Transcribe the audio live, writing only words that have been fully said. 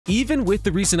Even with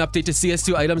the recent update to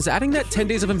CS2 items adding that 10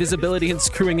 days of invisibility and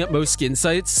screwing up most skin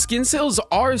sites, skin sales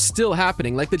are still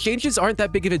happening. Like, the changes aren't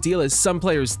that big of a deal as some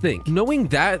players think. Knowing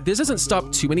that, this doesn't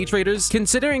stop too many traders,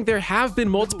 considering there have been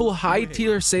multiple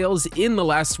high-tier sales in the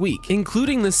last week,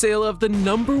 including the sale of the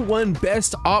 #1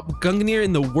 best op Gungnir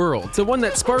in the world, the one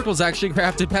that Sparkles actually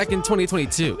crafted back in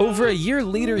 2022. Over a year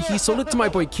later, he sold it to my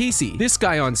boy Casey, this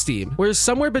guy on Steam, where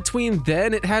somewhere between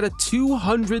then it had a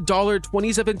 $200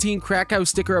 2017 Krakow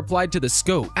sticker applied to the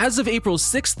scope. As of April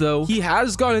 6th though, he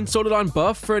has gone and sold it on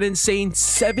Buff for an insane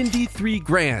 73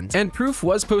 grand. And proof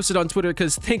was posted on Twitter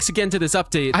because thanks again to this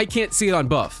update, I can't see it on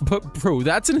Buff. But bro,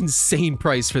 that's an insane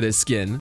price for this skin.